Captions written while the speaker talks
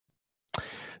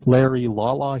Larry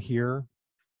Lala here.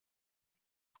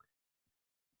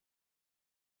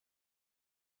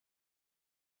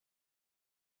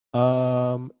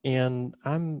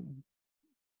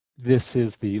 This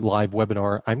is the live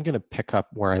webinar. I'm going to pick up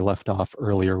where I left off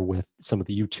earlier with some of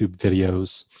the YouTube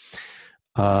videos.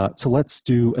 So let's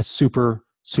do a super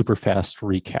fast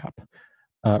recap.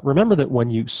 Remember that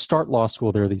when you start law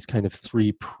school, there are these kind of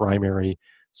three primary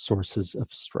sources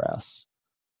of stress.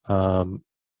 The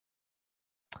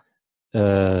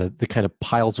kind of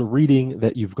piles of reading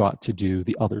that you've got to do,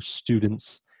 the other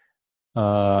students,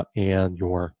 and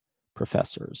your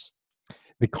professors.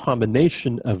 The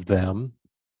combination of them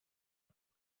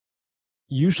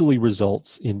usually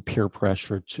results in peer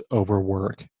pressure to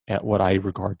overwork at what I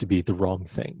regard to be the wrong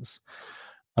things.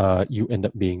 You end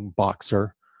up being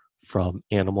Boxer from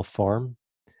Animal Farm,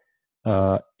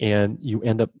 and you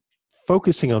end up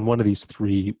focusing on one of these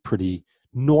three pretty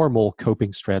normal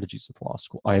coping strategies with law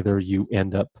school. Either you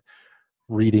end up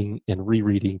reading and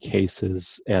rereading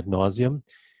cases ad nauseum,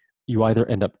 you either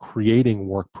end up creating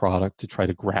work product to try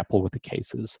to grapple with the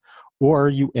cases, or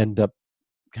you end up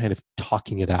kind of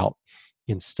talking it out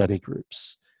in study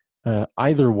groups.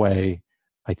 Either way,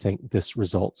 I think this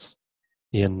results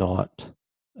in not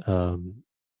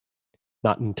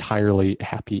entirely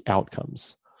happy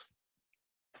outcomes.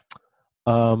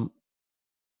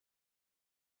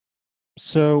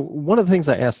 So one of the things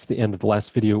I asked at the end of the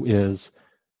last video is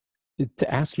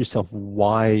to ask yourself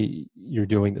why you're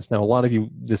doing this. Now, a lot of you,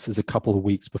 this is a couple of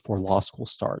weeks before law school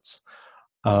starts.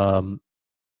 So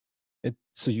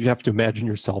you have to imagine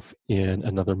yourself in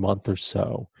another month or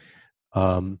so.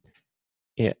 And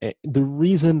the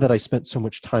reason that I spent so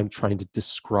much time trying to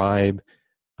describe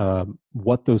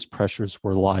what those pressures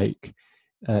were like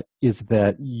is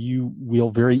that you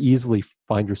will very easily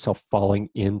find yourself falling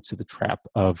into the trap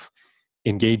of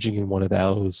engaging in one of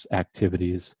those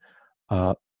activities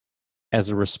as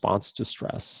a response to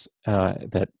stress,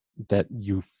 that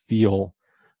you feel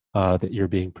that you're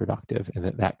being productive, and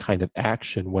that kind of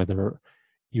action, whether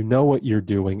you know what you're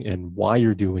doing and why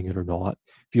you're doing it or not,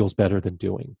 feels better than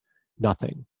doing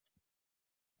nothing.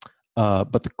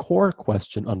 But the core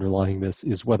question underlying this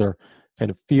is whether kind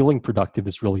of feeling productive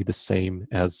is really the same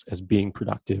as being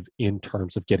productive in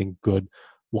terms of getting good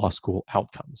law school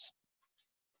outcomes.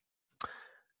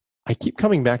 I keep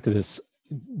coming back to this.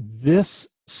 This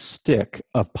stick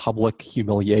of public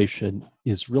humiliation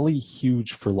is really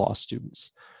huge for law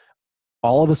students.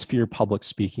 All of us fear public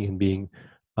speaking and being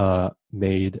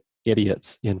made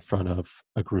idiots in front of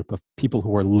a group of people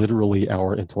who are literally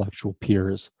our intellectual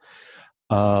peers.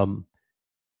 So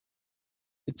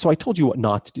I told you what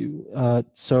not to do.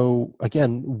 So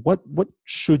again, what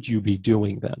should you be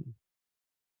doing then?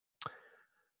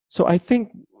 So I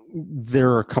think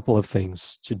there are a couple of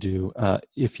things to do.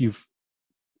 If you're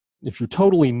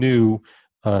totally new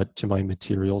to my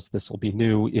materials, this will be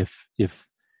new. If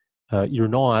you're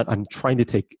not, I'm trying to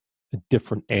take a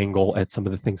different angle at some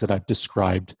of the things that I've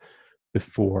described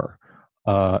before.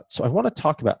 So I want to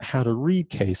talk about how to read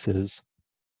cases,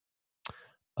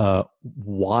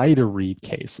 why to read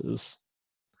cases,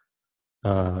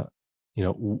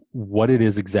 what it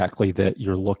is exactly that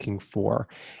you're looking for,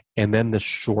 and then the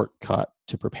shortcut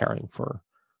to preparing for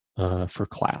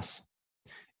class.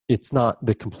 It's not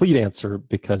the complete answer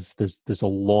because there's a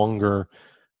longer,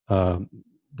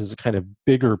 there's a kind of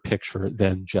bigger picture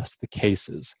than just the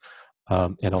cases,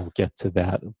 and I'll get to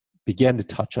that, begin to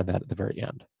touch on that at the very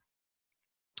end.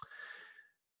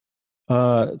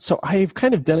 So I've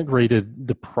kind of denigrated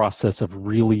the process of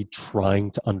really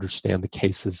trying to understand the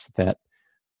cases that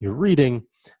you're reading.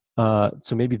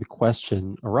 So maybe the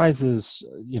question arises,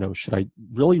 should I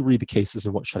really read the cases,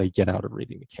 and what should I get out of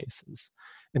reading the cases?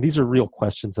 And these are real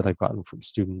questions that I've gotten from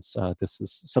students.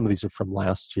 Some of these are from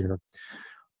last year.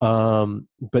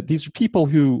 But these are people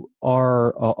who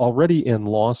are already in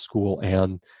law school,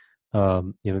 and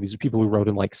these are people who wrote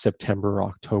in like September or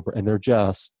October, and they're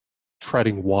just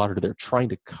treading water. They're trying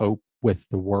to cope with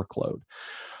the workload.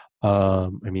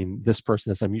 This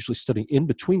person says, I'm usually studying in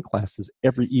between classes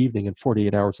every evening and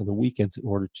 48 hours on the weekends in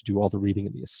order to do all the reading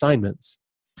and the assignments.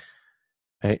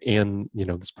 And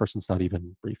this person's not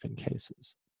even briefing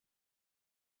cases.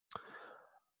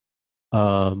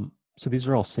 So these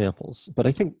are all samples, but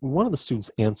I think one of the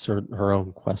students answered her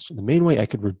own question. The main way I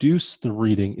could reduce the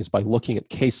reading is by looking at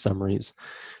case summaries.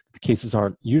 The cases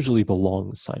aren't usually the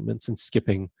long assignments, and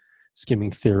skimming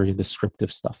theory and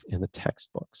descriptive stuff in the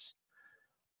textbooks.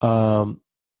 So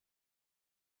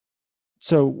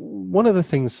one of the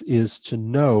things is to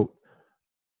note,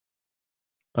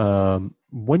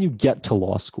 when you get to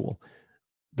law school,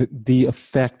 the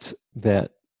effect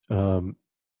that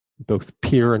both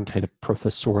peer and kind of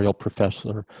professorial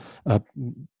pressure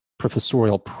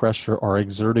are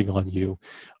exerting on you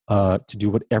to do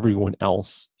what everyone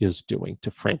else is doing,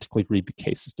 to frantically read the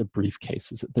cases, to brief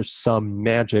cases, that there's some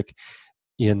magic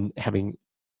in having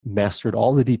mastered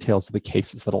all the details of the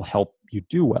cases that'll help you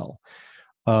do well.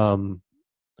 I'm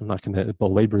not going to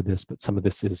belabor this, but some of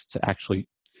this is to actually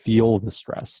feel the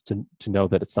stress, to know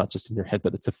that it's not just in your head,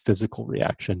 but it's a physical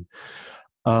reaction.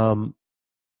 But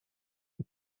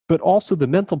also the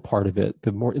mental part of it,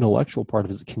 the more intellectual part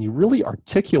of it, is can you really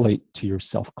articulate to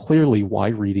yourself clearly why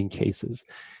reading cases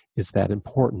is that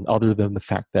important, other than the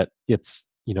fact that it's,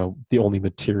 you know, the only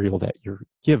material that you're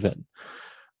given?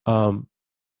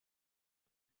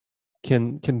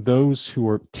 Can those who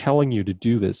are telling you to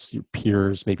do this, your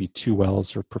peers, maybe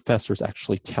 2Ls or professors,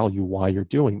 actually tell you why you're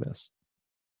doing this?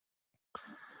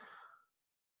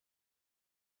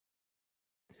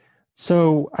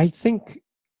 So I think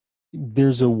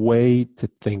there's a way to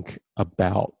think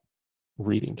about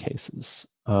reading cases.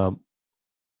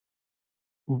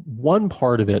 One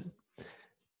part of it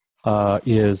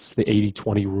is the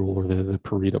 80-20 rule, or the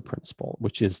Pareto principle,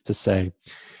 which is to say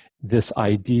this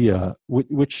idea,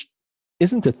 which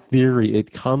isn't a theory,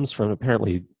 it comes from,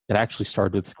 apparently, it actually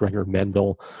started with Gregor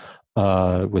Mendel,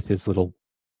 with his the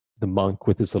monk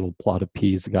with his little plot of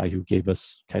peas, the guy who gave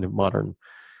us kind of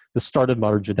the start of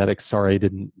modern genetics. Sorry, I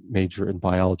didn't major in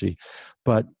biology.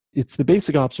 But it's the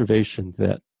basic observation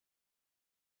that,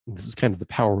 this is kind of the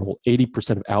power rule,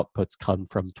 80% of outputs come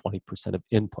from 20% of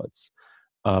inputs.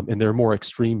 And there are more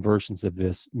extreme versions of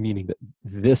this, meaning that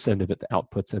this end of it, the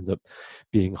outputs, ends up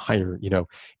being higher.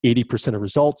 80% of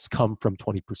results come from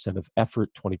 20% of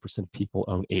effort, 20% of people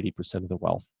own 80% of the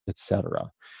wealth,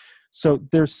 etc. So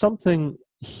there's something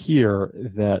here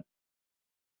that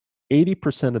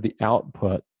 80% of the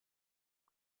output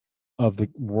of the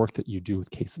work that you do with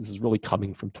cases is really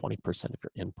coming from 20% of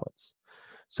your inputs.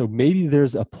 So maybe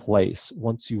there's a place,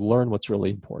 once you learn what's really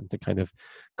important, to kind of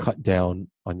cut down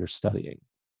on your studying.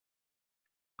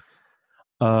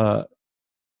 So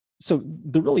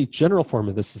the really general form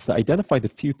of this is to identify the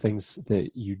few things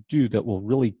that you do that will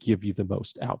really give you the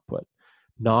most output.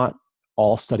 Not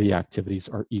all study activities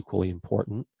are equally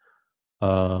important.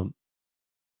 Some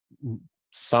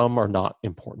are not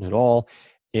important at all.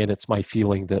 And it's my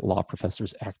feeling that law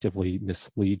professors actively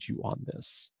mislead you on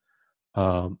this.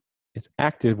 It's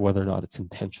active, whether or not it's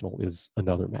intentional is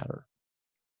another matter.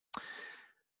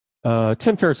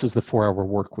 Tim Ferriss is the 4-hour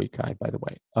work week guy, by the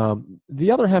way.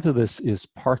 The other half of this is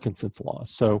Parkinson's law.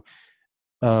 So,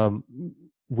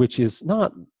 which is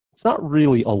it's not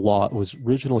really a law. It was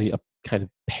originally a kind of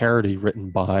parody written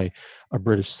by a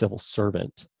British civil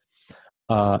servant.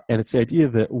 And it's the idea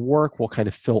that work will kind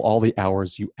of fill all the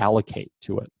hours you allocate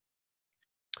to it.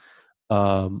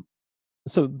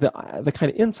 So the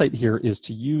kind of insight here is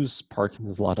to use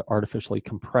Parkinson's law to artificially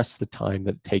compress the time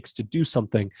that it takes to do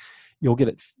something. You'll get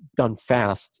it done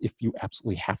fast if you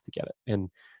absolutely have to get it. And,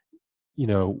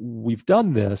 we've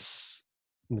done this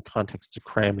in the context of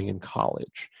cramming in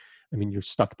college. I mean, you're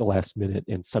stuck at the last minute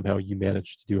and somehow you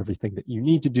manage to do everything that you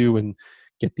need to do and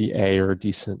get the A or a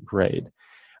decent grade.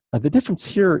 The difference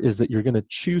here is that you're going to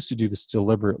choose to do this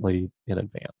deliberately in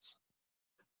advance.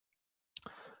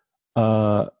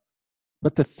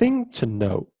 But the thing to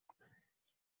note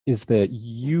is that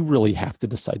you really have to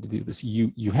decide to do this.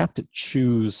 You have to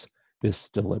choose this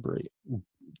deliberately.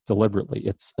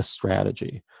 It's a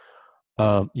strategy.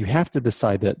 You have to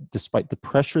decide that despite the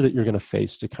pressure that you're going to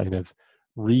face to kind of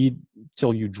read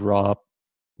till you drop,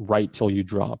 write till you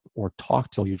drop, or talk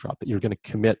till you drop, that you're going to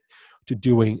commit to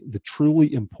doing the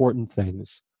truly important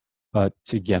things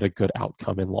to get a good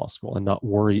outcome in law school, and not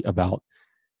worry about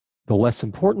the less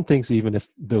important things, even if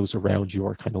those around you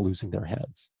are kind of losing their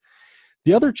heads.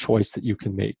 The other choice that you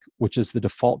can make, which is the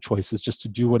default choice, is just to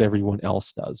do what everyone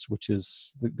else does, which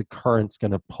is the current's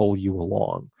going to pull you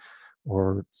along,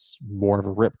 or it's more of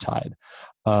a riptide.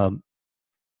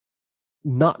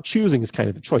 Not choosing is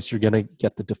kind of a choice. You're going to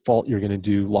get the default. You're going to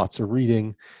do lots of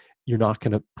reading. You're not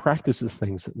going to practice the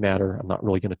things that matter. I'm not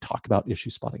really going to talk about issue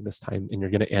spotting this time, and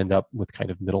you're going to end up with kind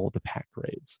of middle of the pack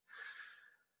grades.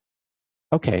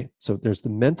 Okay, so there's the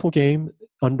mental game,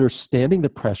 understanding the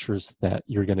pressures that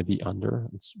you're going to be under.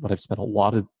 It's what I've spent a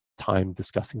lot of time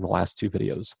discussing in the last 2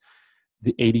 videos.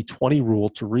 The 80-20 rule,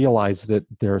 to realize that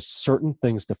there are certain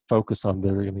things to focus on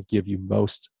that are going to give you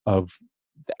most of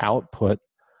the output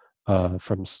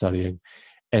from studying,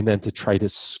 and then to try to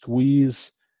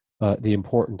squeeze the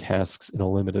important tasks in a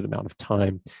limited amount of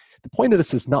time. The point of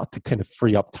this is not to kind of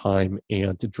free up time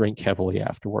and to drink heavily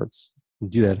afterwards. You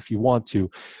can do that if you want to.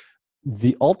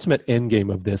 The ultimate end game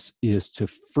of this is to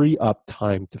free up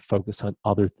time to focus on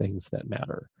other things that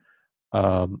matter.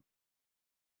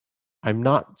 I'm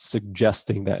not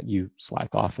suggesting that you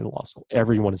slack off in law school.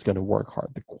 Everyone is going to work hard.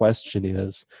 The question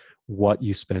is what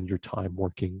you spend your time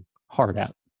working hard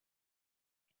at.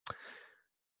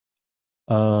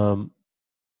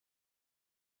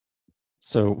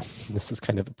 So this is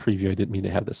kind of a preview. I didn't mean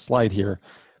to have this slide here,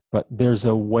 but there's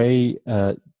a way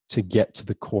to get to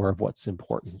the core of what's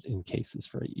important in cases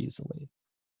very easily.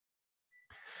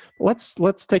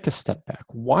 Let's take a step back.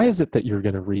 Why is it that you're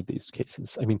going to read these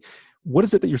cases? I mean, what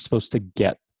is it that you're supposed to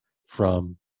get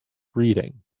from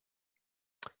reading?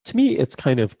 To me, it's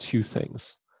kind of two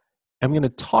things. I'm going to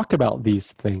talk about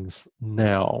these things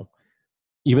now,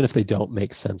 even if they don't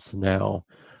make sense now,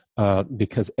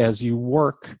 because as you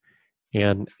work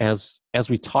and as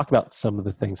we talk about some of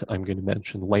the things that I'm going to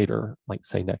mention later, like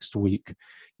say next week,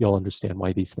 you'll understand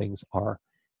why these things are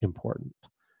important.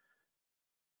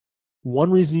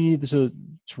 One reason you need to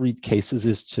read cases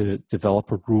is to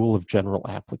develop a rule of general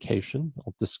application.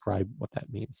 I'll describe what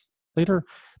that means later.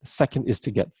 The second is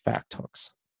to get fact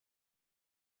hooks.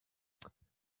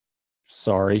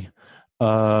 Sorry.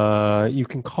 You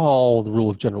can call the rule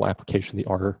of general application the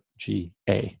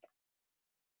RGA.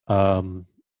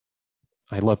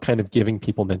 I love kind of giving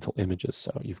people mental images.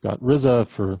 So you've got RZA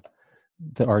for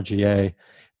the RGA,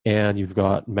 and you've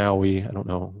got Maui. I don't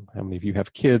know how many of you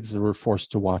have kids that were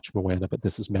forced to watch Moana, but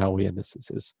this is Maui, and this is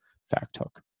his fact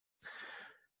hook.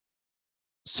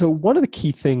 So one of the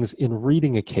key things in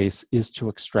reading a case is to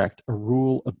extract a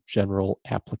rule of general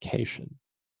application.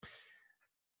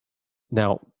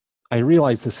 Now, I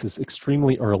realize this is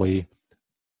extremely early.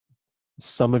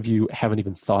 Some of you haven't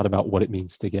even thought about what it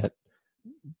means to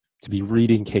be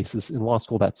reading cases in law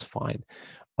school. That's fine.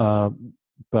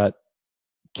 But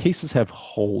cases have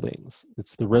holdings.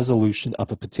 It's the resolution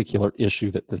of a particular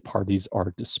issue that the parties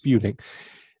are disputing.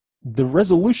 The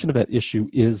resolution of that issue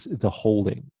is the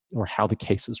holding, or how the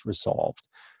case is resolved.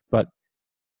 But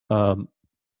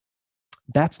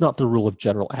that's not the rule of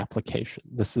general application.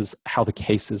 This is how the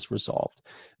case is resolved.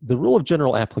 The rule of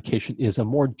general application is a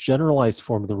more generalized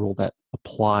form of the rule that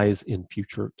applies in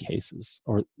future cases,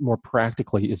 or more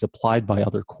practically is applied by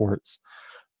other courts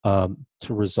to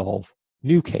resolve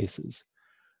new cases.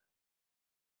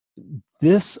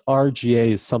 This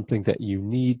RGA is something that you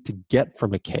need to get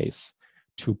from a case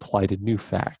to apply to new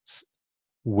facts,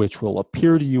 which will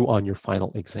appear to you on your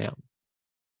final exam.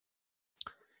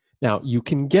 Now, you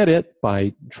can get it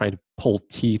by trying to pull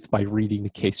teeth, by reading the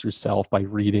case yourself, by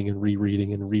reading and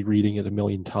rereading it a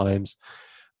million times.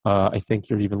 I think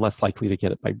you're even less likely to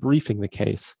get it by briefing the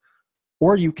case.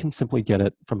 Or you can simply get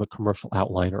it from a commercial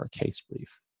outline or a case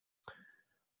brief.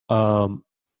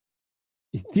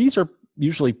 These are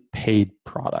usually paid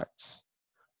products,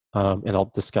 and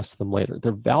I'll discuss them later.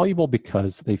 They're valuable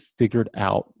because they figured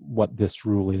out what this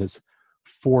rule is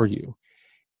for you.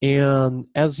 And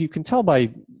as you can tell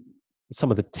by some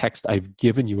of the text I've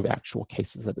given you of actual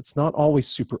cases, that it's not always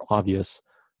super obvious.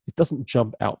 It doesn't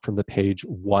jump out from the page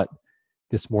what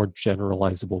this more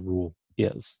generalizable rule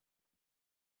is.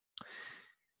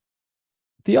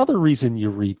 The other reason you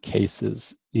read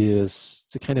cases is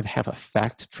to kind of have a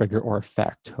fact trigger or a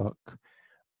fact hook.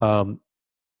 And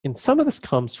some of this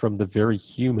comes from the very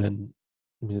human,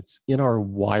 I mean, it's in our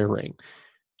wiring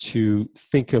to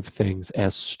think of things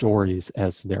as stories,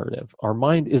 as narrative. Our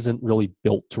mind isn't really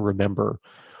built to remember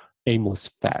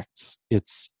aimless facts.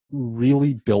 It's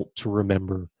really built to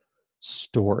remember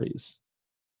stories.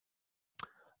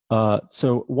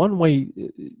 So one way,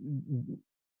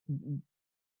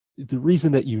 the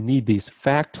reason that you need these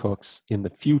fact hooks in the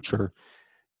future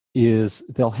is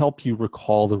they'll help you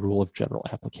recall the rule of general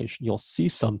application. You'll see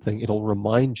something, it'll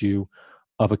remind you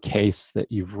of a case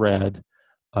that you've read,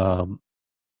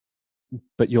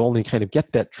 but you only kind of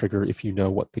get that trigger if you know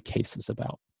what the case is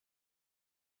about.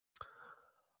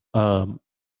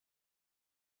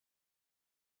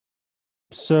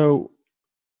 So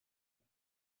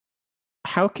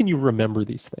how can you remember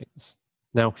these things?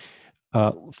 Now,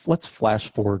 let's flash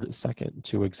forward a second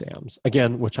to exams.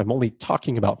 Again, which I'm only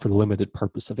talking about for the limited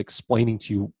purpose of explaining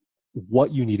to you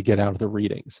what you need to get out of the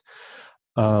readings.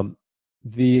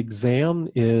 The exam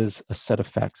is a set of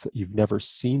facts that you've never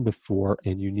seen before,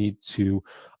 and you need to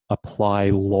apply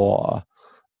law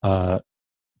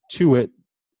to it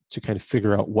to kind of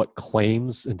figure out what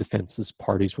claims and defenses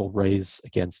parties will raise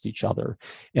against each other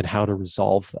and how to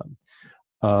resolve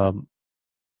them.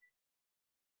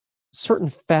 Certain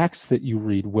facts that you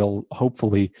read will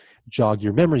hopefully jog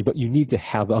your memory, but you need to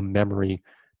have a memory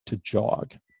to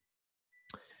jog.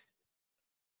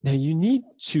 Now, you need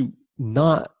to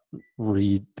not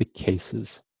read the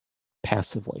cases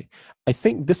passively. I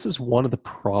think this is one of the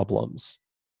problems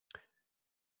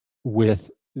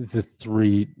with the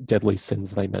 3 deadly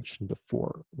sins that I mentioned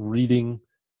before: reading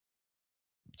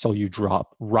till you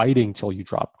drop, writing till you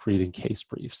drop, creating case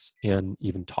briefs, and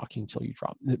even talking till you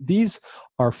drop. These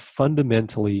are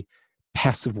fundamentally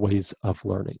passive ways of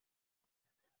learning.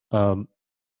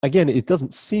 Again, it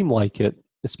doesn't seem like it,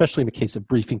 especially in the case of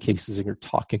briefing cases and you're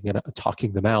talking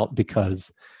them out,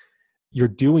 because you're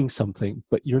doing something,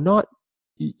 but you're not.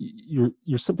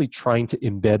 You're simply trying to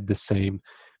embed the same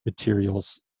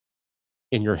materials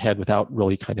in your head without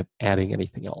really kind of adding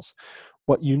anything else.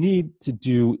 What you need to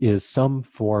do is some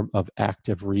form of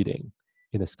active reading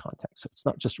in this context. So it's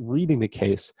not just reading the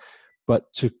case,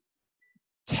 but to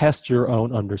test your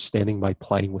own understanding by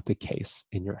playing with the case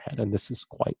in your head. And this is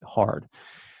quite hard.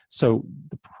 So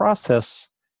the process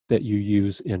that you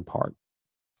use in part,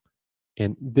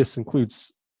 and this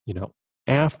includes,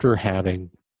 after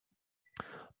having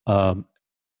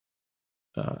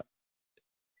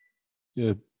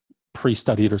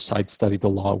pre-studied or side-studied the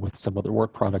law with some other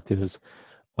work product, is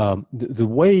the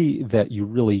way that you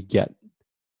really get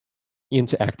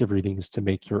into active reading is to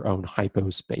make your own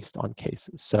hypos based on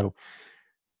cases. So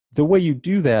the way you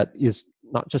do that is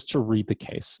not just to read the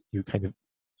case. You kind of,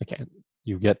 again,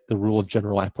 you get the rule of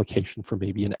general application for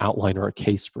maybe an outline or a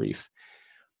case brief.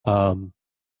 And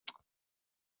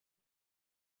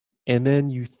then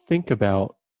you think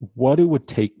about what it would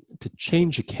take to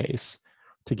change a case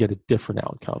to get a different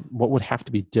outcome. What would have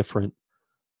to be different?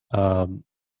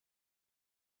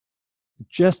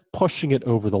 Just pushing it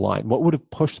over the line. What would have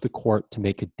pushed the court to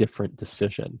make a different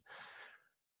decision?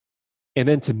 And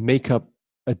then to make up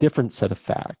a different set of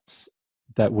facts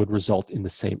that would result in the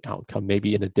same outcome,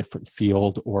 maybe in a different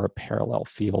field or a parallel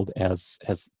field as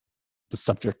the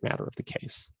subject matter of the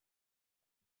case.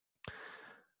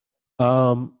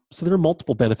 So there are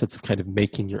multiple benefits of kind of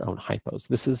making your own hypos.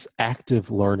 This is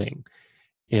active learning.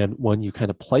 And when you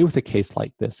kind of play with a case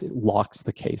like this, it locks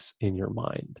the case in your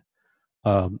mind.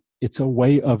 It's a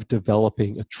way of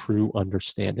developing a true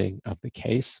understanding of the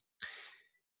case.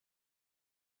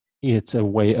 It's a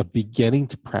way of beginning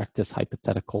to practice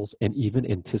hypotheticals and even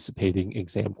anticipating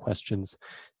exam questions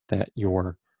that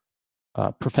your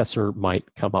professor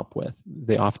might come up with.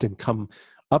 They often come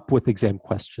up with exam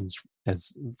questions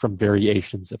from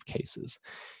variations of cases.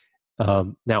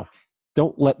 Now,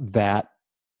 don't let that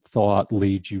thought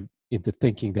lead you into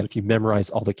thinking that if you memorize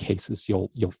all the cases,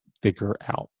 you'll figure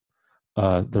out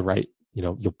the right,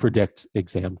 you'll predict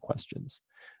exam questions.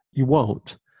 You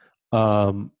won't,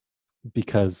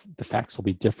 because the facts will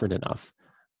be different enough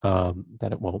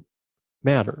that it won't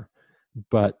matter.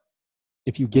 But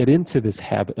if you get into this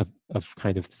habit of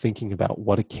kind of thinking about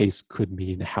what a case could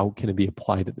mean, how can it be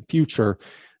applied in the future,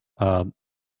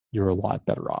 you're a lot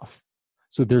better off.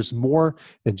 So there's more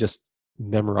than just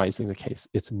memorizing the case.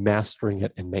 It's mastering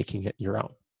it and making it your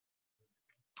own.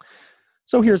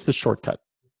 So here's the shortcut.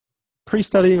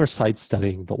 Pre-studying or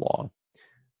side-studying the law.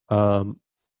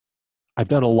 I've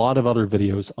done a lot of other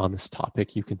videos on this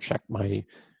topic. You can check my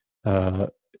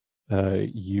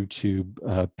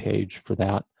YouTube page for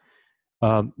that.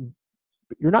 But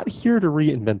you're not here to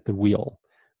reinvent the wheel.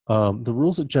 The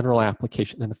rules of general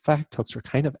application and the fact hooks are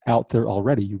kind of out there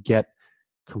already. You get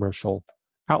commercial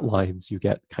outlines. You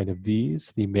get kind of the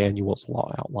Manual's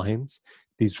Law outlines.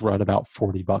 These run about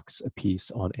 $40 a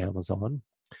piece on Amazon.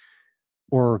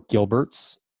 Or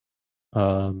Gilbert's.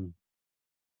 It's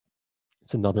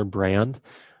another brand.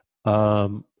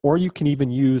 Or you can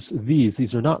even use these.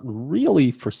 These are not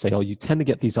really for sale. You tend to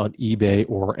get these on eBay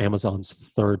or Amazon's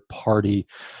third-party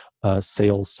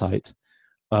sales site.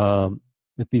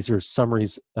 But these are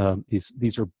summaries.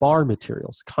 These are bar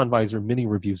materials. Convisor mini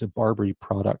reviews of Barbary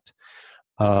product.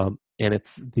 And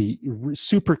it's the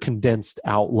super condensed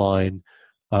outline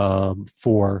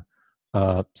for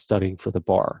studying for the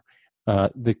bar.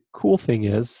 The cool thing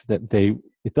is that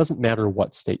it doesn't matter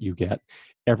what state you get.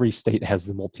 Every state has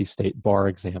the multi-state bar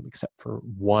exam except for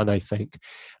one, I think.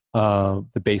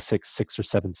 The basic 6 or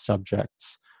 7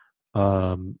 subjects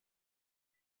that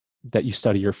you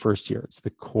study your first year. It's the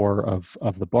core of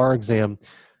the bar exam.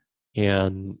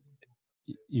 And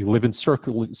you live in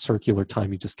circular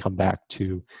time. You just come back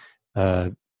to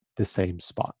the same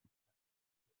spot.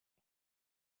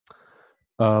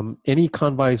 Any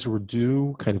convisor would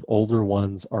do. Kind of older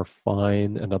ones are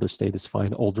fine. Another state is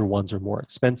fine. Older ones are more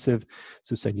expensive.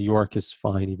 So say New York is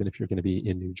fine, even if you're going to be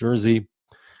in New Jersey.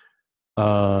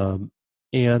 And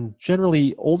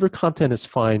generally, older content is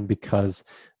fine because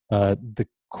the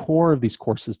core of these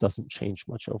courses doesn't change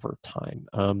much over time.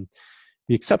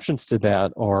 The exceptions to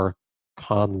that are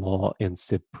Con Law, and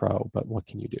Civ Pro, but what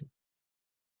can you do?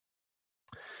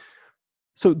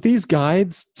 So these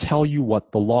guides tell you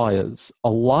what the law is. A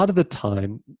lot of the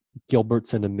time,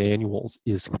 Gilbert's and Emanuel's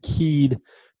is keyed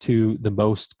to the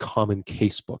most common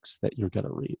case books that you're going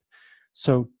to read.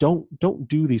 So don't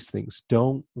do these things.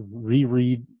 Don't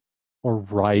reread or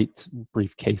write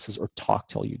brief cases or talk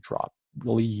till you drop.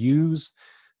 Really use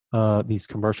these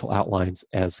commercial outlines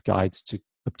as guides to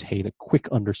obtain a quick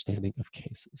understanding of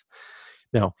cases.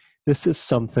 Now, this is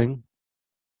something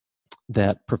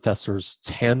that professors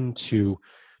tend to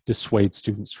dissuade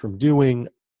students from doing.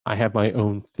 I have my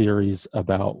own theories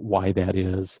about why that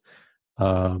is.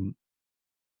 And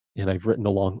I've written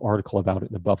a long article about it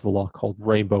in Above the Law called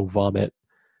Rainbow Vomit.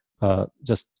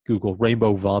 Just Google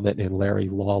Rainbow Vomit and Larry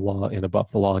Law and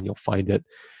Above the Law, and you'll find it.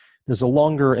 There's a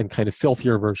longer and kind of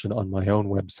filthier version on my own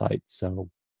website, so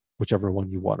whichever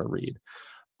one you want to read.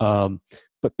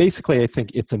 But basically, I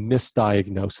think it's a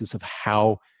misdiagnosis of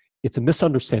how, it's a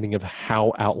misunderstanding of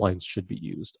how outlines should be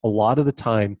used. A lot of the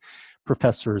time,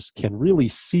 professors can really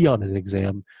see on an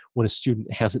exam when a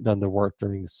student hasn't done their work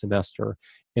during the semester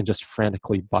and just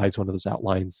frantically buys one of those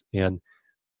outlines and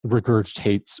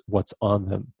regurgitates what's on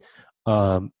them.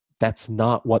 That's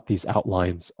not what these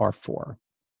outlines are for.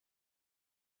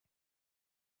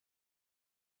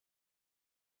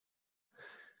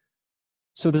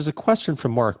 So there's a question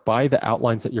from Mark. Buy the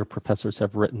outlines that your professors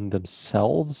have written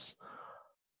themselves.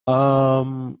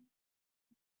 Well,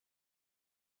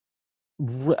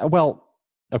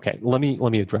 okay, let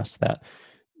me address that.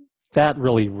 That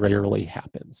really rarely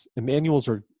happens. Emanuel's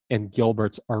and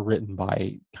Gilbert's are written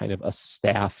by kind of a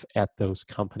staff at those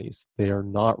companies. They are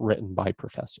not written by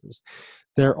professors.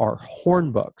 There are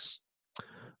hornbooks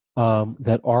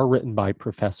that are written by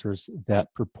professors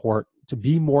that purport to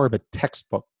be more of a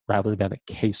textbook rather than a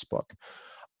case book.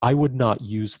 I would not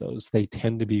use those. They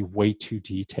tend to be way too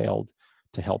detailed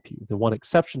to help you. The one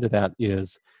exception to that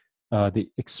is the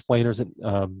explainers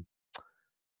and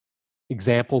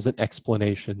examples and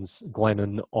explanations.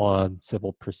 Glennon on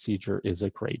civil procedure is a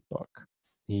great book.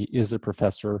 He is a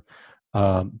professor,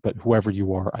 but whoever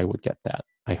you are, I would get that.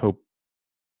 I hope.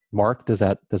 Mark, does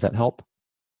that help?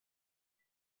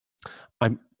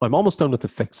 I'm almost done with the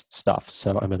fixed stuff,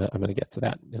 so I'm gonna get to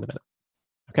that in a minute.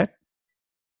 Okay.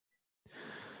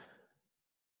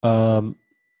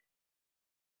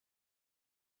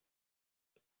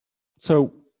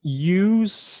 So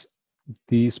use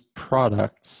these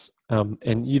products,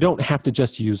 and you don't have to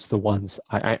just use the ones.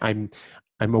 I'm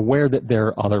aware that there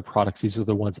are other products. These are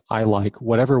the ones I like.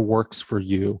 Whatever works for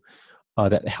you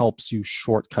that helps you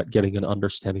shortcut getting an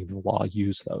understanding of the law,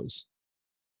 use those.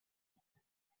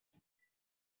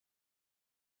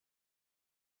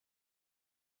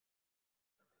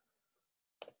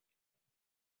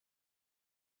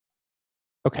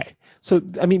 Okay, so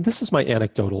I mean, this is my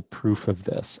anecdotal proof of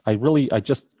this. I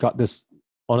just got this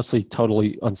honestly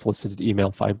totally unsolicited email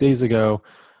 5 days ago.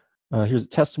 Here's a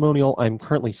testimonial. I'm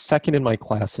currently second in my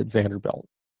class at Vanderbilt.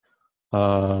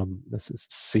 This is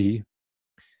C.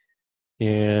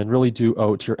 And really do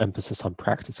owe it to your emphasis on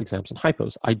practice exams and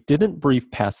hypos. I didn't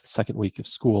brief past the second week of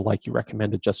school like you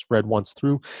recommended, just read once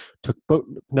through, took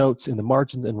notes in the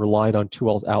margins, and relied on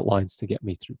 2L's outlines to get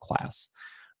me through class.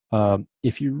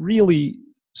 If you're really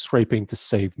scraping to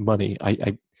save money,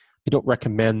 I don't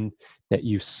recommend that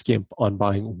you skimp on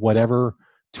buying whatever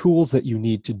tools that you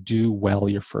need to do well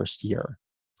your first year.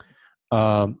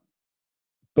 But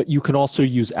you can also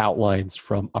use outlines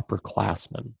from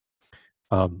upperclassmen.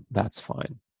 That's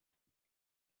fine.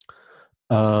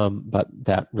 But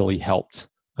that really helped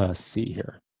see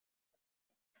here.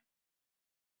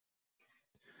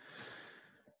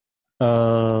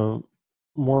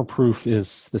 More proof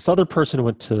is this other person who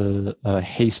went to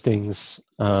Hastings,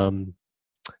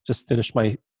 just finished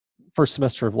my first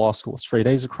semester of law school with straight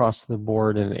A's across the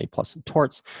board and an A+ in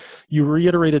torts. You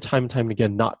reiterated time and time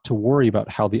again not to worry about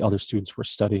how the other students were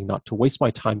studying, not to waste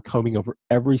my time combing over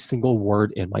every single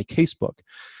word in my casebook.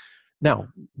 Now,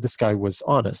 this guy was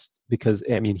honest because,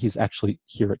 I mean, he's actually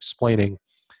here explaining,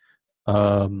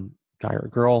 guy or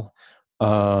girl,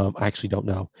 I actually don't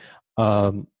know.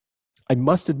 I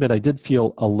must admit I did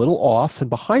feel a little off and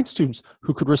behind students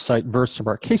who could recite verse from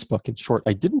our casebook. In short,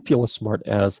 I didn't feel as smart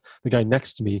as the guy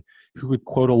next to me who would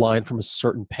quote a line from a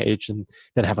certain page and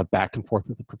then have a back and forth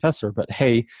with the professor. But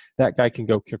hey, that guy can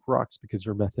go kick rocks because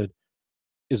your method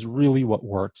is really what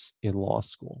works in law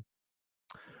school.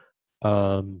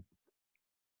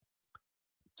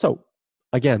 So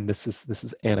again, this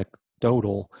is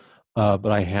anecdotal,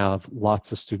 but I have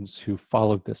lots of students who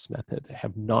followed this method,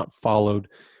 have not followed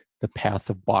the path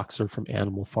of Boxer from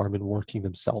Animal Farm and working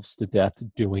themselves to death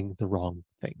doing the wrong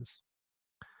things.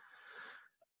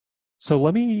 So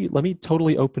let me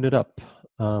totally open it up.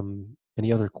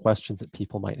 Any other questions that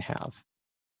people might have?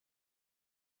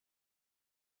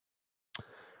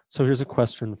 So here's a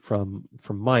question from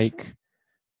Mike.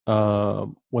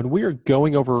 When we are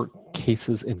going over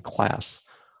cases in class,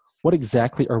 what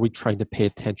exactly are we trying to pay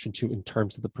attention to in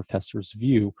terms of the professor's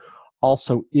view?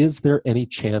 Also, is there any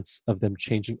chance of them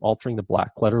altering the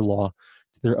black letter law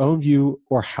to their own view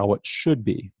or how it should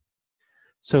be?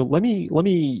 So let me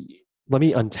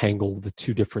untangle the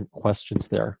two different questions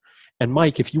there. And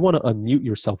Mike, if you want to unmute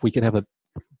yourself, we can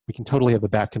totally have a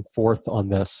back and forth on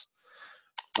this.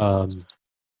 Or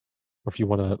if you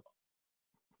want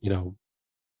to,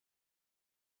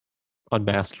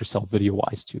 unmask yourself video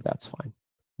wise too, that's fine.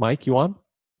 Mike, you on?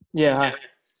 Yeah, hi.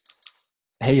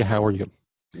 Hey, how are you?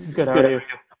 Good, how are you?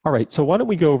 All right, so why don't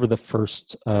we go over the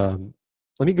first, let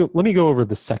me go over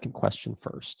the second question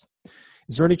first.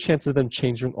 Is there any chance of them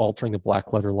altering the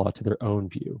black letter law to their own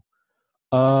view?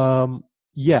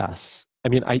 Yes. I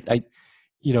mean,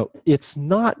 it's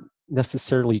not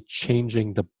necessarily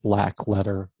changing the black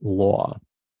letter law.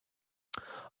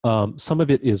 Some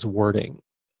of it is wording.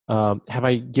 Have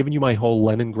I given you my whole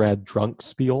Leningrad drunk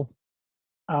spiel?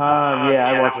 Yeah,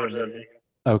 I watched it movie.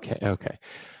 Okay.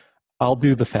 I'll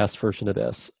do the fast version of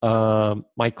this.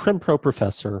 My Crim Pro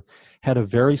professor had a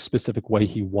very specific way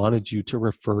he wanted you to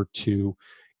refer to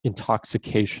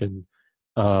intoxication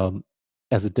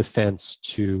as a defense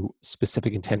to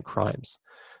specific intent crimes.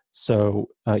 So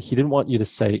he didn't want you to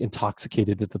say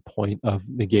intoxicated to the point of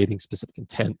negating specific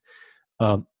intent.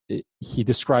 He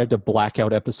described a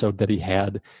blackout episode that he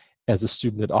had as a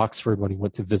student at Oxford when he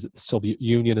went to visit the Soviet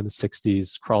Union in the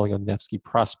 60s, crawling on Nevsky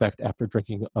Prospect after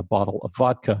drinking a bottle of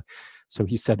vodka. So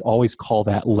he said, always call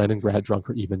that Leningrad drunk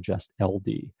or even just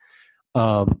LD.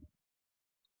 So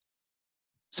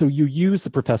you use the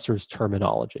professor's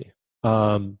terminology.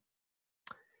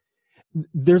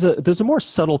 There's a more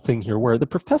subtle thing here where the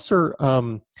professor,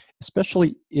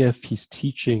 especially if he's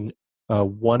teaching a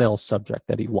 1L subject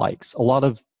that he likes, a lot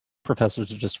of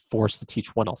professors are just forced to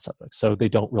teach 1L subjects, so they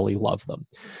don't really love them.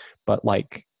 But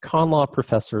like con law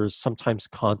professors, sometimes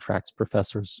contracts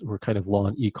professors who are kind of law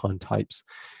and econ types,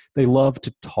 they love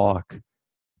to talk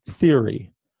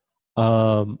theory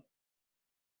and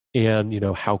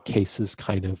how cases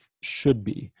kind of should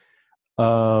be.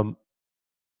 In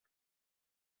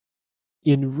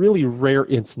really rare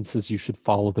instances, you should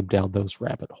follow them down those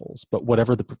rabbit holes. But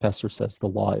whatever the professor says the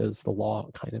law is, the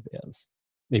law kind of is.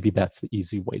 Maybe that's the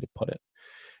easy way to put it.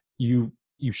 You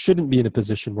shouldn't be in a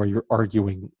position where you're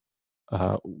arguing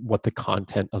what the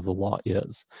content of the law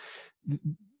is.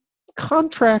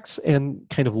 Contracts and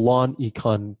kind of law and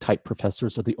econ type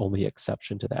professors are the only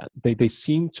exception to that. They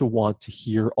seem to want to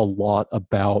hear a lot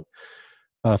about,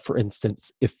 for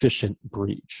instance, efficient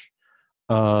breach.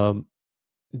 And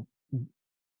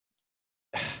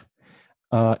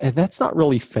that's not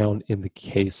really found in the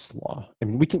case law. I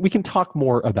mean, we can talk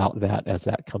more about that as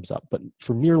that comes up. But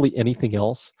for nearly anything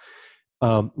else,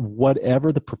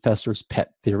 whatever the professor's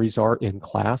pet theories are in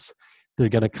class, they're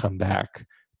going to come back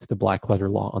to the black letter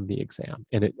law on the exam.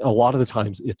 And a lot of the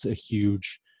times, it's a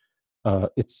huge,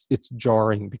 it's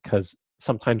jarring because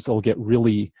sometimes they'll get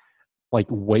really like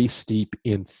waist deep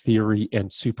in theory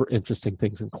and super interesting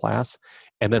things in class.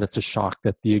 And then it's a shock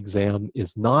that the exam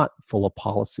is not full of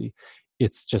policy.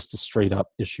 It's just a straight up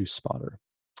issue spotter.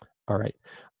 All right.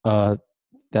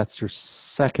 That's your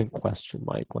second question,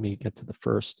 Mike. Let me get to the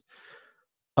first.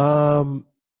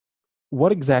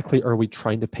 What exactly are we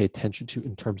trying to pay attention to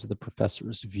in terms of the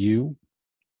professor's view?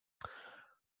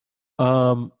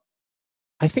 I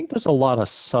think there's a lot of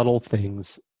subtle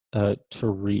things to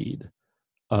read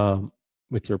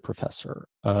with your professor.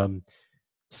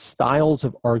 Styles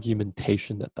of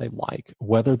argumentation that they like,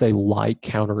 whether they like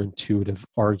counterintuitive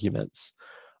arguments,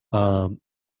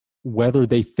 whether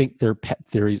they think their pet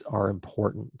theories are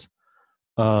important.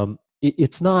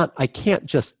 It's not, I can't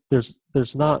just, there's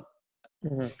not,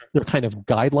 there are kind of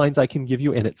guidelines I can give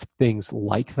you, and it's things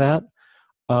like that.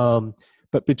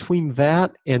 But between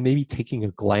that and maybe taking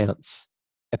a glance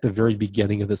at the very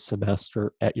beginning of the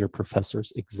semester at your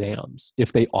professor's exams,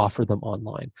 if they offer them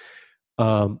online,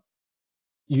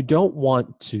 you don't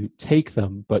want to take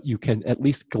them, but you can at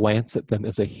least glance at them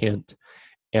as a hint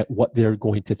at what they're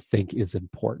going to think is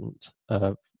important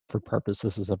for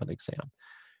purposes of an exam.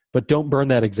 But don't burn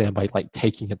that exam by like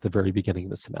taking at the very beginning of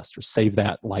the semester. Save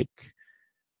that like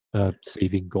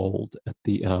saving gold at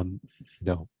the,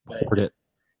 hoard it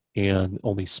and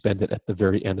only spend it at the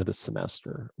very end of the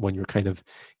semester when you're kind of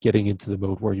getting into the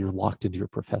mode where you're locked into your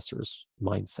professor's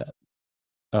mindset.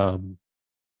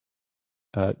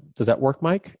 Does that work,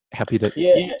 Mike? Happy to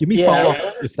give me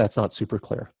follow-ups if that's not super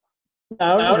clear.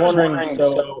 I was just wondering,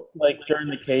 so like during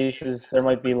the cases, there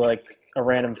might be like a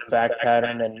random fact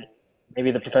pattern, and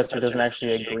maybe the professor doesn't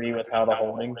actually agree with how the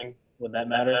holding. Would that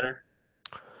matter?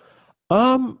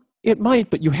 It might,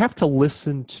 but you have to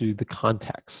listen to the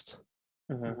context.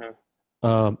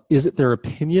 Mm-hmm. Is it their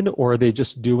opinion, or are they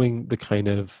just doing the kind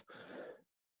of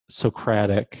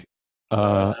Socratic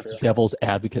That's true. devil's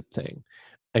advocate thing?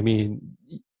 I mean,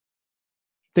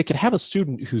 they could have a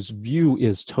student whose view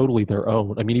is totally their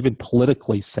own. I mean, even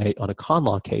politically, say on a con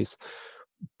law case,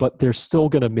 but they're still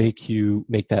going to make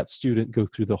that student go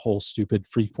through the whole stupid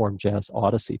freeform jazz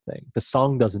Odyssey thing. The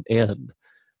song doesn't end,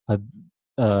 uh,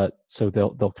 so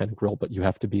they'll kind of grill, but you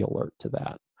have to be alert to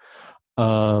that.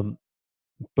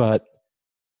 But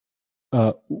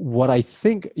what I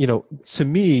think, to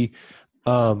me,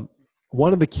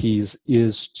 one of the keys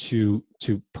is to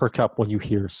perk up when you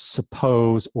hear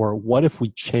suppose or what if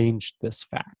we changed this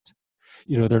fact.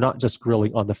 They're not just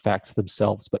grilling on the facts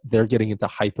themselves, but they're getting into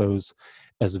hypos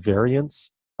as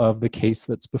variants of the case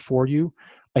that's before you.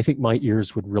 I think my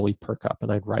ears would really perk up,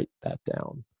 and I'd write that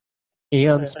down.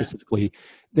 And specifically,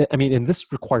 and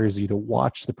this requires you to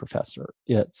watch the professor.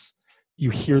 It's you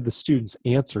hear the student's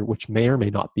answer, which may or may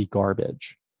not be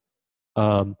garbage.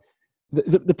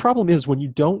 The problem is when you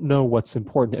don't know what's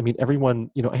important. I mean,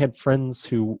 everyone, I had friends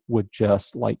who would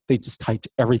they just typed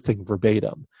everything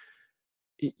verbatim.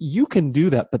 You can do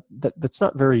that, but that's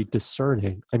not very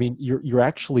discerning. I mean, you're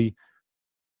actually,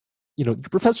 your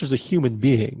professor's a human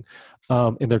being,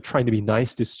 and they're trying to be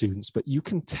nice to students, but you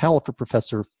can tell if a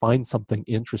professor finds something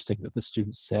interesting that the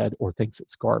student said or thinks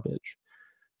it's garbage.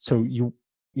 So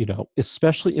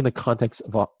especially in the context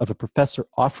of a professor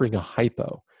offering a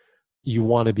hypo, you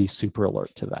want to be super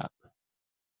alert to that.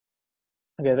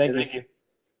 Okay, thank you.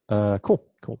 Cool.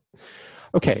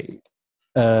 Okay.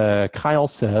 Kyle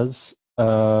says,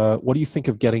 what do you think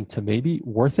of getting to maybe?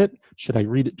 Worth it? Should I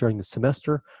read it during the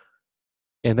semester?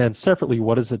 And then separately,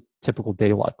 what is a typical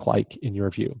day look like in your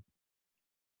view?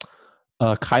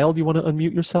 Kyle, do you want to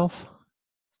unmute yourself?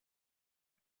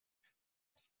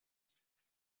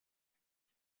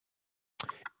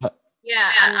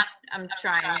 Yeah, I'm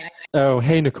trying. Oh,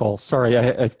 hey, Nicole. Sorry,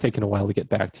 I've taken a while to get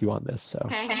back to you on this. So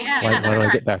Okay, why don't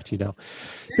I get back to you now?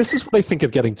 This is what I think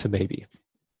of getting to maybe.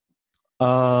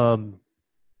 I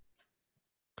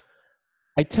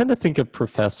tend to think of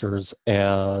professors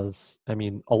as,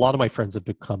 a lot of my friends have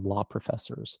become law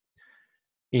professors,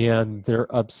 and they're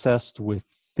obsessed with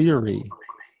theory,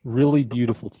 really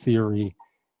beautiful theory,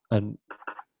 and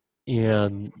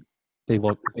they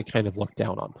kind of look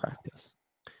down on practice.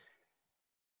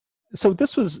 So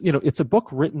this was, it's a book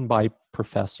written by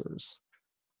professors.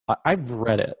 I've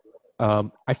read it.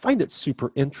 I find it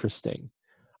super interesting.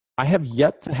 I have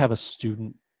yet to have a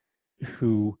student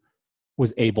who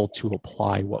was able to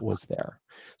apply what was there.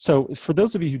 So for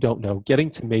those of you who don't know, Getting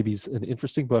to Maybe is an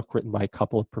interesting book written by a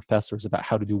couple of professors about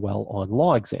how to do well on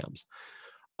law exams.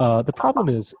 The problem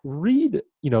is look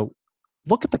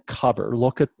at the cover,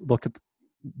 look at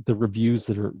the reviews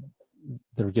that are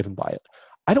given by it.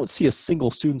 I don't see a single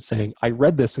student saying, I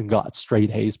read this and got straight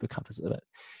A's because of it.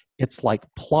 It's like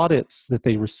plaudits that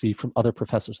they receive from other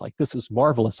professors, like, this is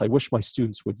marvelous. I wish my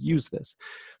students would use this.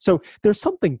 So there's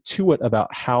something to it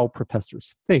about how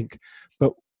professors think,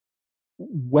 but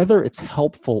whether it's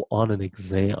helpful on an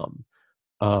exam,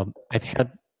 I've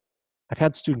had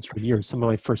students for years. Some of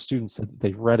my first students said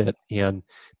they read it and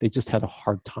they just had a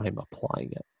hard time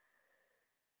applying it.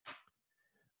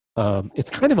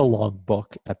 It's kind of a long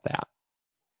book at that.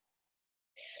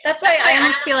 That's why I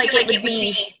almost feel like it would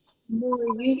be more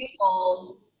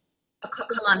useful a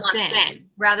couple months in,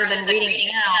 rather than reading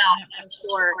it now. I'm not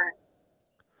sure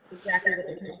exactly what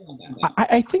they're talking about.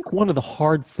 I think one of the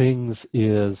hard things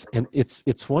is, and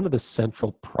it's one of the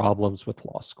central problems with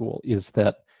law school, is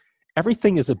that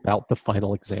everything is about the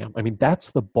final exam. I mean, that's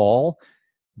the ball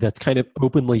that's kind of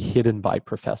openly hidden by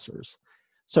professors.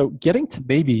 So Getting to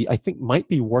Maybe, I think, might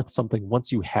be worth something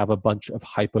once you have a bunch of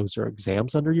hypos or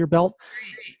exams under your belt.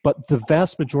 But the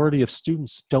vast majority of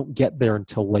students don't get there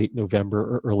until late November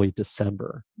or early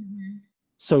December. Mm-hmm.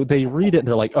 So they read it and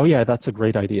they're like, oh yeah, that's a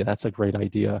great idea. That's a great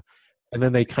idea. And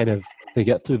then they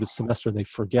get through the semester and they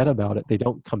forget about it. They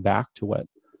don't come back to it.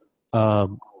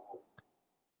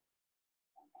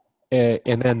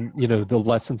 And then, the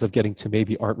lessons of Getting to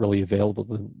Maybe aren't really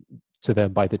available to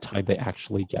them by the time they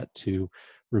actually get to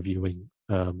reviewing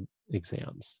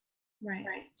exams. Right.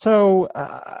 So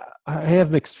I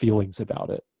have mixed feelings about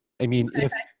it. I mean,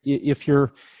 if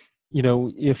you're,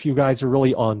 if you guys are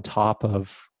really on top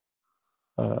of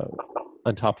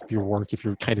your work, if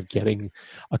you're kind of getting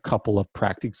a couple of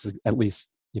practice, at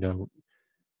least,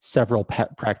 several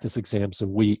practice exams a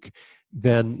week,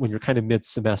 then when you're kind of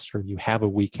mid-semester and you have a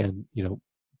weekend,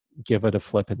 give it a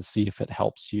flip and see if it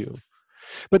helps you.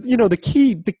 But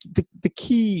the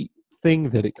key thing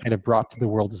that it kind of brought to the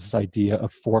world is this idea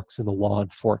of forks in the law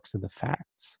and forks in the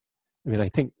facts. I mean, I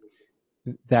think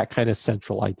that kind of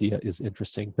central idea is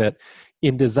interesting, that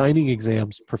in designing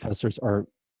exams, professors are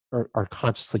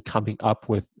consciously coming up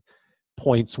with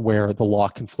points where the law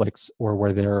conflicts or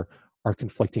where there are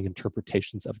conflicting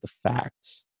interpretations of the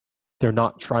facts. They're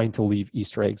not trying to leave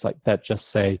Easter eggs like that, just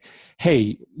say,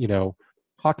 hey,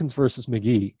 Hawkins versus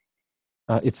McGee.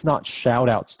 It's not shout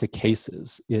outs to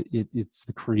cases. It's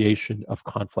the creation of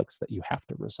conflicts that you have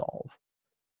to resolve.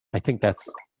 I think that's,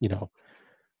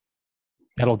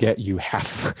 that'll get you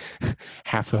half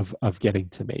of getting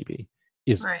to maybe,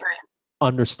 is Right.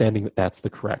 understanding that that's the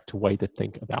correct way to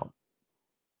think about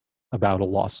a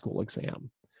law school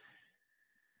exam.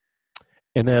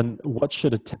 And then what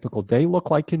should a typical day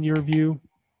look like in your view?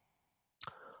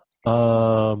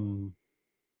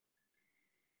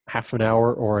 Half an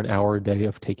hour or an hour a day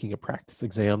of taking a practice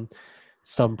exam,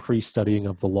 some pre-studying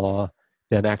of the law,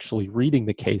 then actually reading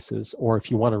the cases, or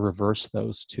if you want to reverse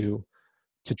those two,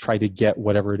 to try to get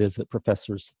whatever it is that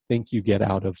professors think you get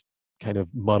out of kind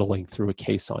of muddling through a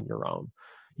case on your own.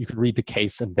 You can read the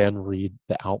case and then read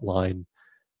the outline,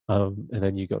 and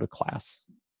then you go to class.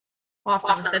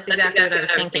 Awesome. That's exactly what I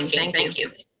was thinking. Thank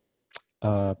you.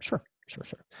 Sure.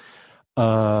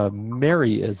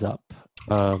 Mary is up.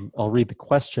 I'll read the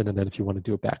question, and then if you want to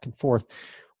do it back and forth.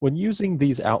 When using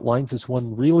these outlines, is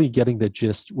one really getting the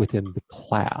gist within the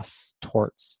class?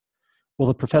 Torts. Will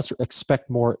the professor expect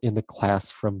more in the class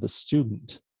from the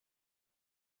student?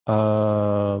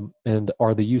 And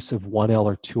are the use of 1L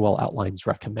or 2L outlines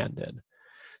recommended?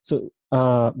 So,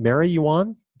 Mary, you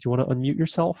on? Do you want to unmute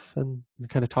yourself and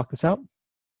kind of talk this out?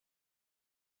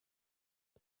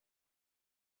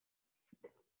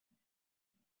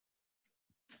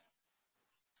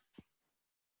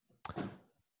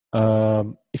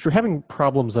 If you're having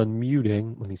problems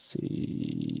unmuting, let me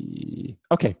see.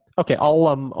 Okay.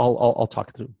 I'll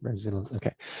talk through.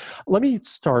 Okay, let me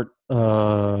start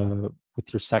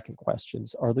with your second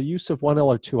questions. Are the use of 1L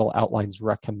or 2L outlines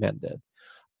recommended?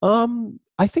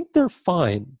 I think they're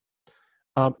fine.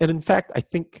 And in fact, I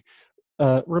think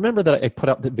remember that I put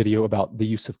out the video about the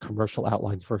use of commercial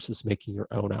outlines versus making your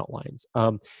own outlines.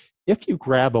 If you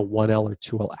grab a 1L or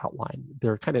 2L outline,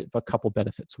 there are kind of a couple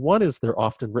benefits. One is they're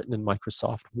often written in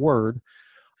Microsoft Word,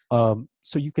 so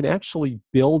you can actually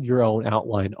build your own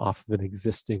outline off of an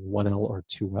existing 1L or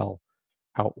 2L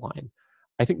outline.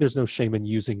 I think there's no shame in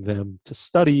using them to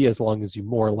study, as long as you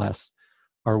more or less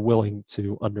are willing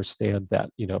to understand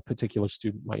that a particular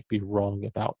student might be wrong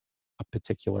about a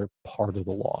particular part of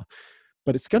the law.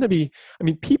 But it's going to be,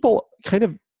 people kind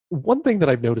of, one thing that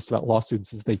I've noticed about law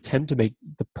students is they tend to make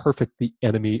the perfect the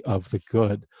enemy of the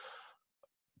good.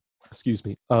 Excuse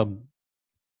me. The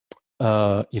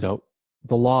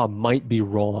law might be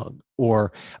wrong,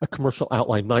 or a commercial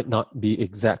outline might not be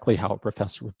exactly how a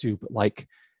professor would do, but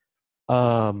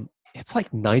it's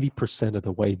like 90% of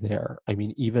the way there.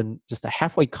 Even just a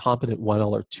halfway competent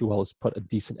 1L or 2L has put a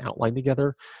decent outline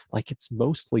together. It's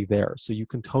mostly there. So you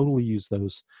can totally use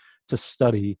those to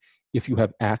study if you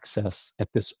have access at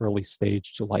this early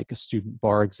stage to a student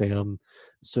bar exam.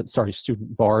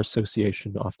 Student Bar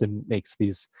Association often makes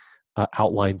these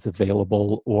outlines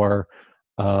available, or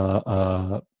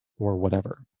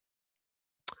whatever.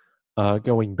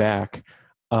 Going back,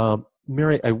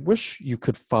 Mary, I wish you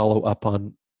could follow up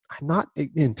on, I'm not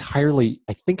entirely,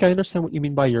 I think I understand what you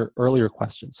mean by your earlier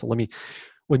question. So when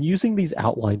using these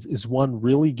outlines, is one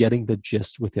really getting the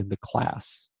gist within the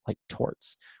class, like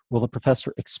torts? Will the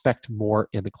professor expect more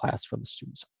in the class from the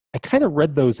students? I kind of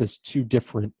read those as two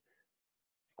different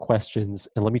questions,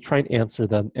 and let me try and answer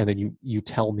them, and then you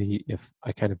tell me if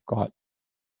I kind of got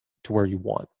to where you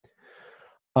want.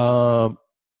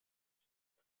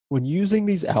 When using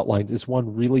these outlines, is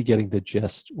one really getting the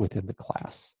gist within the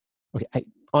class? Okay,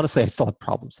 honestly, I still have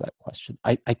problems with that question.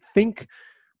 I think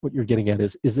what you're getting at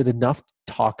is it enough to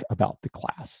talk about the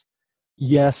class?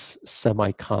 Yes,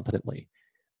 semi-competently.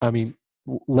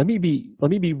 Let me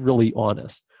be really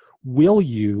honest. Will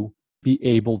you be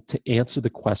able to answer the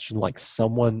question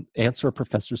answer a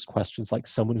professor's questions like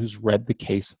someone who's read the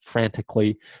case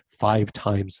frantically 5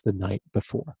 times the night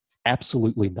before?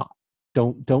 Absolutely not.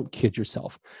 Don't kid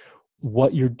yourself.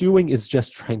 What you're doing is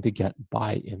just trying to get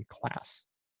by in class.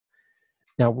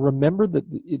 Now, remember that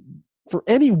for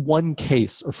any one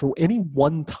case or for any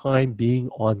one time being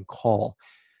on call,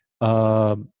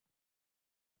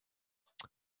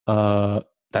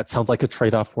 that sounds like a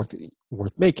trade-off worth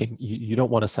making. You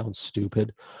don't want to sound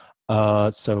stupid.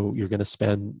 So you're going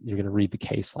to read the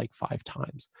case like 5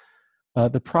 times.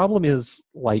 The problem is,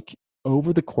 like,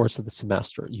 over the course of the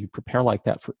semester, you prepare like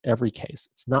that for every case.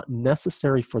 It's not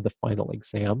necessary for the final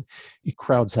exam. It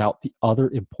crowds out the other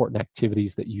important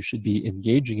activities that you should be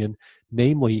engaging in,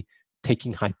 namely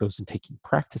taking hypos and taking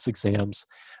practice exams.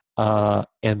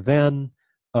 And then,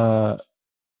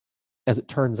 as it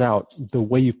turns out, the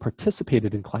way you've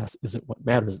participated in class isn't what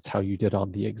matters. It's how you did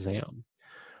on the exam.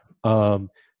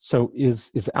 So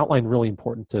is the outline really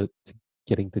important to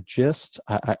getting the gist?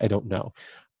 I don't know.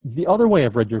 The other way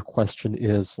I've read your question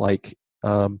is like,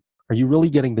 are you really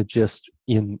getting the gist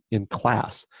in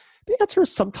class? The answer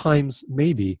is sometimes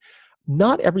maybe.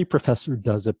 Not every professor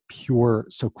does a pure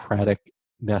Socratic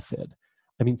method.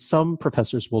 I mean, some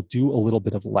professors will do a little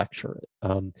bit of lecture.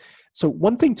 So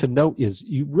one thing to note is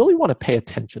you really want to pay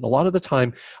attention. A lot of the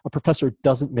time, a professor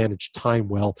doesn't manage time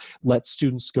well, lets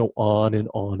students go on and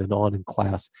on and on in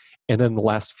class, and then the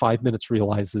last 5 minutes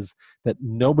realizes that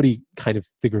nobody kind of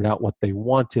figured out what they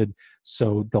wanted,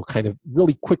 so they'll kind of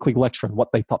really quickly lecture on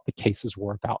what they thought the cases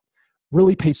were about.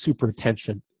 Really pay super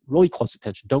attention, really close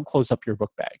attention. Don't close up your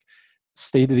book bag.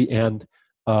 Stay to the end.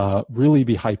 Really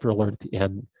be hyper alert at the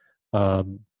end.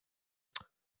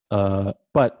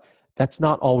 But that's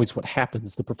not always what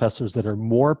happens. The professors that are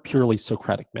more purely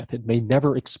Socratic method may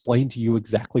never explain to you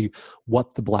exactly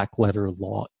what the black letter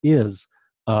law is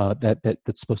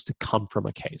that's supposed to come from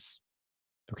a case.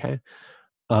 Okay.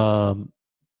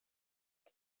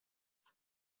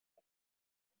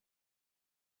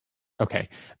 Okay.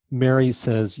 Mary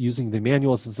says, using the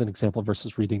manuals as an example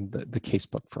versus reading the case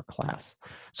book for class.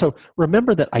 So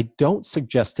remember that I don't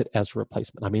suggest it as a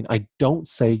replacement. I mean, I don't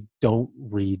say don't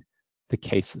read the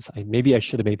cases. Maybe I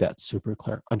should have made that super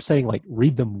clear. I'm saying, like,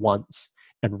 read them once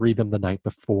and read them the night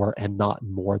before and not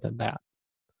more than that.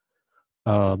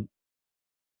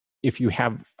 If you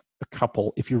have a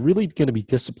couple, if you're really going to be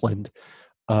disciplined,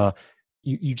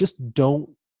 you just don't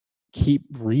keep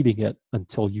reading it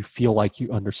until you feel like you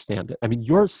understand it. I mean,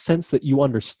 your sense that you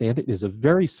understand it is a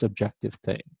very subjective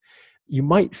thing. You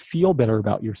might feel better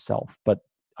about yourself, but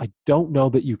I don't know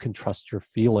that you can trust your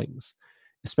feelings,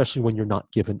 especially when you're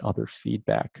not given other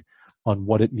feedback on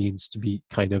what it means to be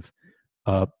kind of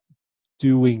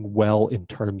doing well in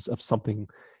terms of something,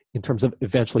 in terms of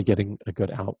eventually getting a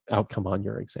good outcome on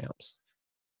your exams.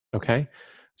 Okay?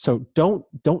 So don't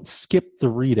skip the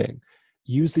reading.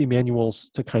 Use the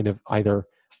manuals to kind of either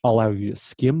allow you to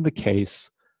skim the case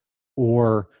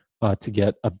or to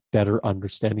get a better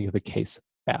understanding of the case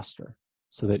faster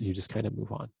so that you just kind of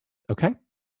move on. Okay?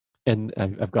 And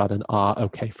I've got an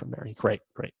okay from Mary. Great.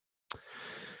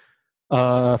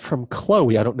 From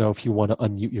Chloe, I don't know if you want to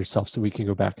unmute yourself so we can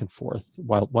go back and forth.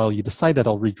 While you decide that,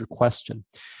 I'll read your question.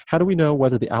 How do we know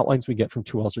whether the outlines we get from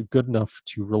 2Ls are good enough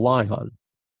to rely on?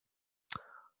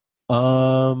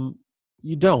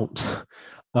 You don't.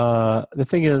 The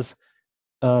thing is,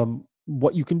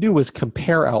 what you can do is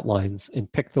compare outlines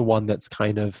and pick the one that's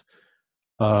kind of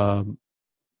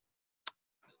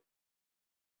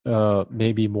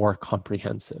maybe more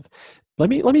comprehensive. Let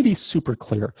me be super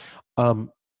clear.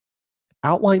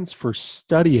 Outlines for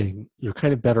studying, you're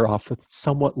kind of better off with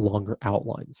somewhat longer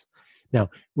outlines. Now,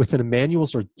 within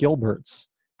manuals or Gilbert's,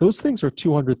 those things are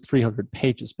 200, 300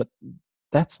 pages, but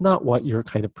that's not what you're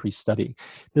kind of pre-studying.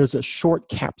 There's a short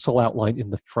capsule outline in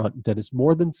the front that is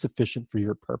more than sufficient for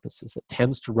your purposes, that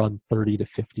tends to run 30 to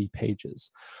 50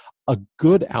 pages. A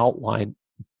good outline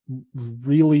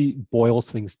really boils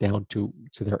things down to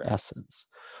their essence.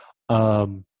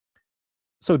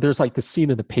 So there's like the scene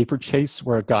in The Paper Chase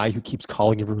where a guy who keeps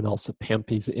calling everyone else a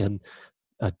pimp, he's in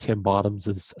Tim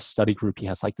Bottoms' study group. He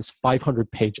has like this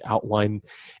 500-page outline,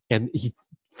 and he,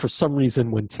 for some reason,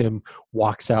 when Tim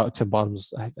walks out, Tim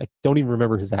Bottoms, I don't even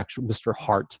remember his actual, Mr.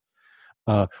 Hart,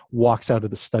 walks out of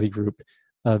the study group.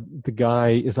 The guy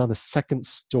is on the second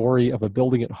story of a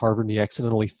building at Harvard, and he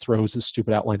accidentally throws his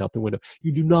stupid outline out the window.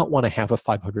 You do not want to have a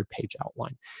 500-page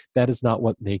outline. That is not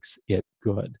what makes it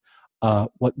good.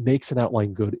 What makes an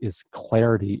outline good is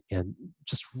clarity and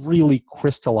just really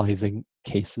crystallizing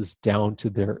cases down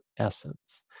to their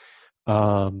essence.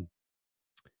 But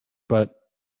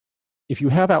if you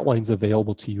have outlines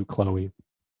available to you, Chloe,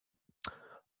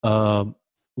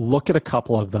 look at a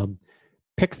couple of them.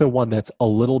 Pick the one that's a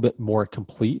little bit more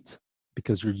complete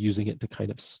because you're using it to kind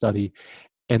of study.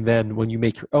 And then when you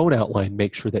make your own outline,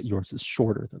 make sure that yours is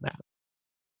shorter than that.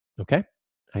 Okay?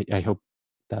 I hope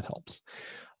that helps.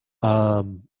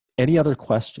 Any other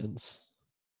questions?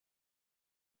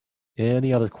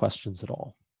 Any other questions at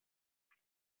all?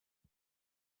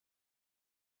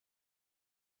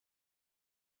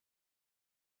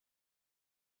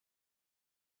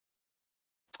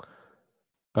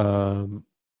 I'm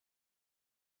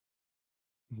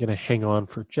going to hang on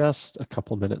for just a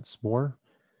couple minutes more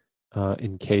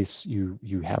in case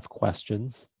you have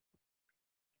questions.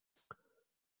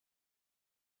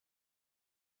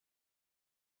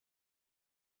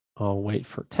 I'll wait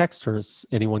for texters.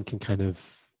 Anyone can kind of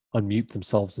unmute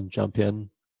themselves and jump in.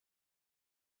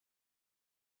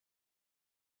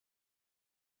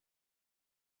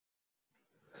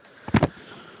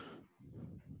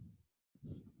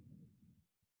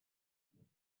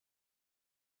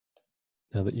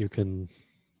 Now that you can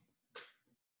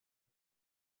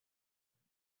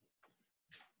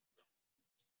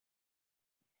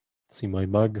see my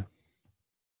mug.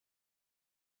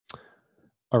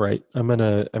 All right, I'm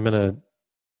gonna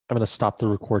stop the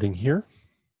recording here,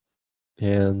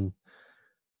 and